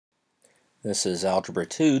This is Algebra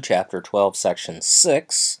 2, Chapter 12, Section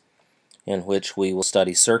 6, in which we will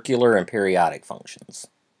study circular and periodic functions.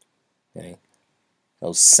 Okay.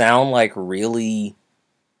 Those sound like really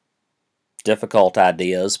difficult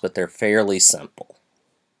ideas, but they're fairly simple.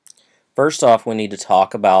 First off, we need to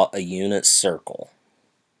talk about a unit circle.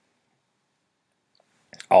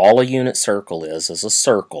 All a unit circle is a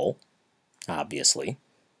circle, obviously,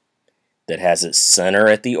 that has its center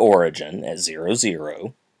at the origin at 0,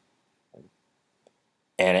 0.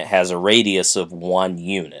 And it has a radius of 1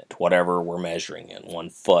 unit, whatever we're measuring in, 1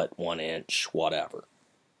 foot, 1 inch, whatever.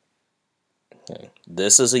 Okay.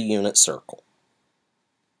 This is a unit circle.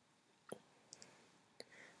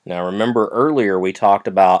 Now remember earlier we talked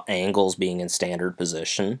about angles being in standard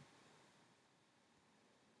position.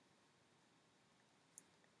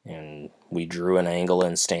 And we drew an angle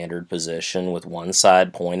in standard position with one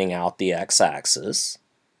side pointing out the x-axis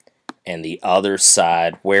and the other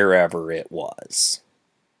side wherever it was.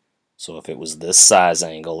 So if it was this size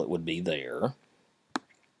angle, it would be there.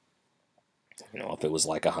 You know, if it was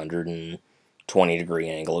like a 120-degree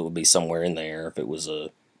angle, it would be somewhere in there. If it was a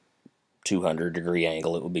 200-degree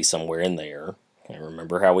angle, it would be somewhere in there. Okay,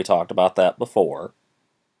 remember how we talked about that before.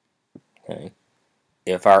 Okay.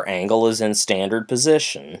 If our angle is in standard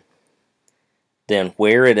position, then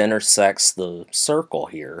where it intersects the circle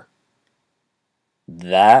here,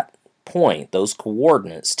 that point, those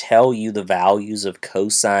coordinates, tell you the values of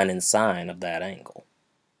cosine and sine of that angle.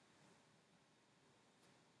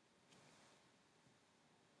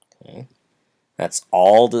 Okay. That's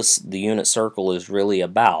all the unit circle is really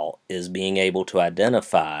about, is being able to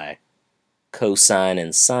identify cosine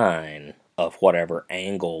and sine of whatever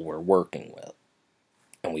angle we're working with.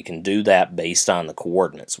 And we can do that based on the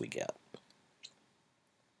coordinates we get.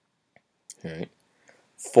 Okay.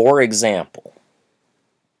 For example,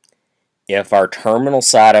 if our terminal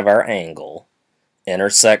side of our angle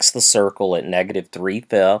intersects the circle at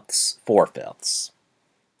 -3/5, 4/5.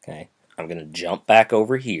 Okay, I'm going to jump back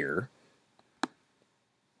over here.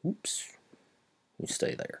 Oops, you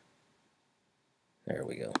stay there. There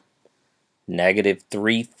we go.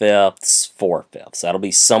 -3/5, 4/5. That'll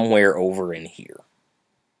be somewhere over in here.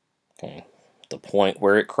 Okay, the point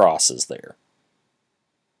where it crosses there.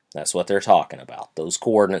 That's what they're talking about. Those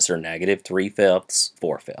coordinates are -3/5,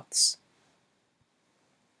 4/5.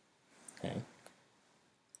 Okay.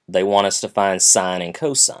 They want us to find sine and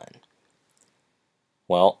cosine.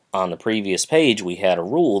 Well, on the previous page we had a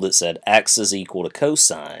rule that said x is equal to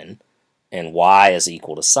cosine and y is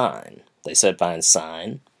equal to sine. They said find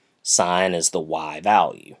sine. Sine is the y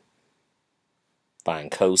value.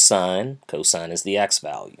 Find cosine. Cosine is the x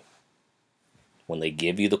value. When they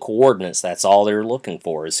give you the coordinates, that's all they're looking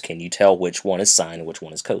for, is can you tell which one is sine and which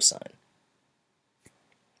one is cosine.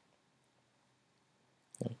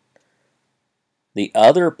 The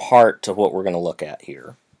other part to what we're going to look at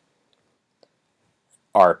here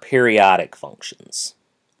are periodic functions.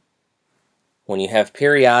 When you have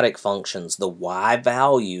periodic functions, the y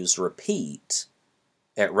values repeat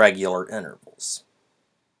at regular intervals.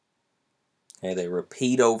 Okay, they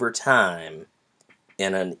repeat over time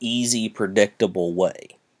in an easy, predictable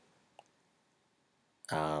way.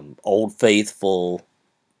 Old Faithful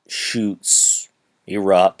shoots,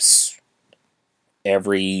 erupts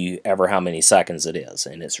ever how many seconds it is,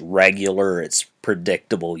 and it's regular, it's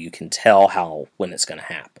predictable, you can tell when it's going to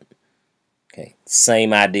happen. Okay,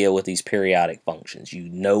 same idea with these periodic functions. You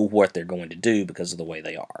know what they're going to do because of the way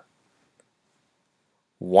they are.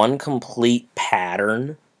 One complete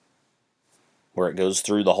pattern where it goes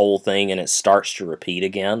through the whole thing and it starts to repeat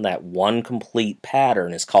again, that one complete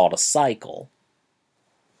pattern is called a cycle.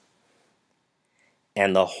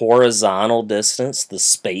 And the horizontal distance, the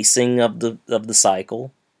spacing of the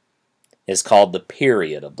cycle, is called the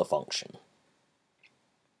period of the function.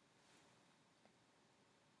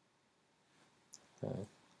 Okay.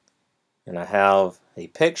 And I have a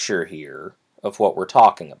picture here of what we're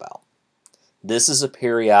talking about. This is a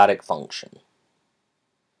periodic function.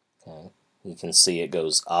 Okay. You can see it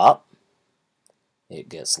goes up, it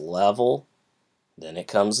gets level, then it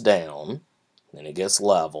comes down, then it gets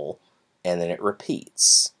level, and then it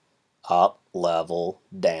repeats. Up, level,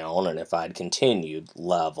 down, and if I'd continued,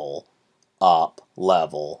 level, up,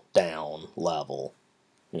 level, down, level.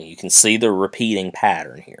 And you can see the repeating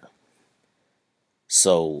pattern here.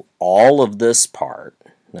 So all of this part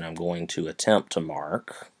that I'm going to attempt to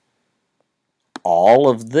mark, all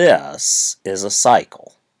of this is a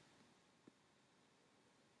cycle.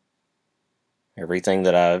 Everything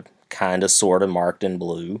that I've kind of sort of marked in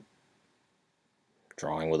blue.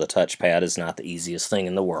 Drawing with a touchpad is not the easiest thing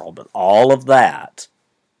in the world, but all of that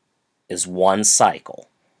is one cycle.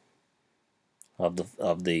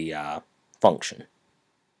 of the function.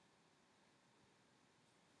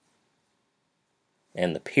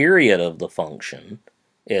 And the period of the function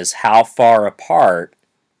is how far apart,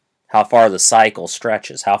 how far the cycle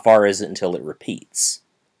stretches. How far is it until it repeats?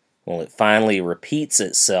 Well, it finally repeats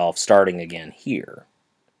itself starting again here.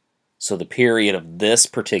 So the period of this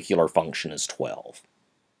particular function is 12.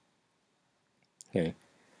 Okay.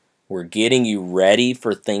 We're getting you ready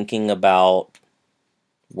for thinking about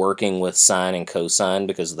working with sine and cosine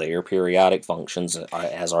because they are periodic functions,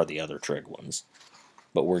 as are the other trig ones.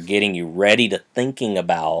 But we're getting you ready to thinking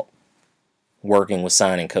about working with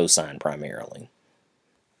sine and cosine primarily.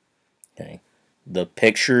 Okay. The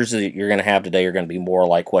pictures that you're going to have today are going to be more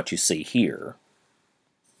like what you see here.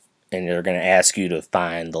 And they're going to ask you to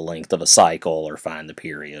find the length of a cycle or find the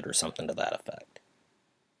period or something to that effect.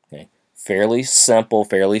 Okay. Fairly simple,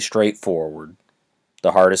 fairly straightforward.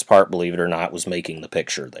 The hardest part, believe it or not, was making the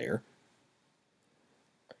picture there.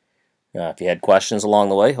 If you had questions along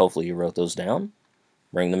the way, hopefully you wrote those down.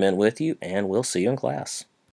 Bring them in with you, and we'll see you in class.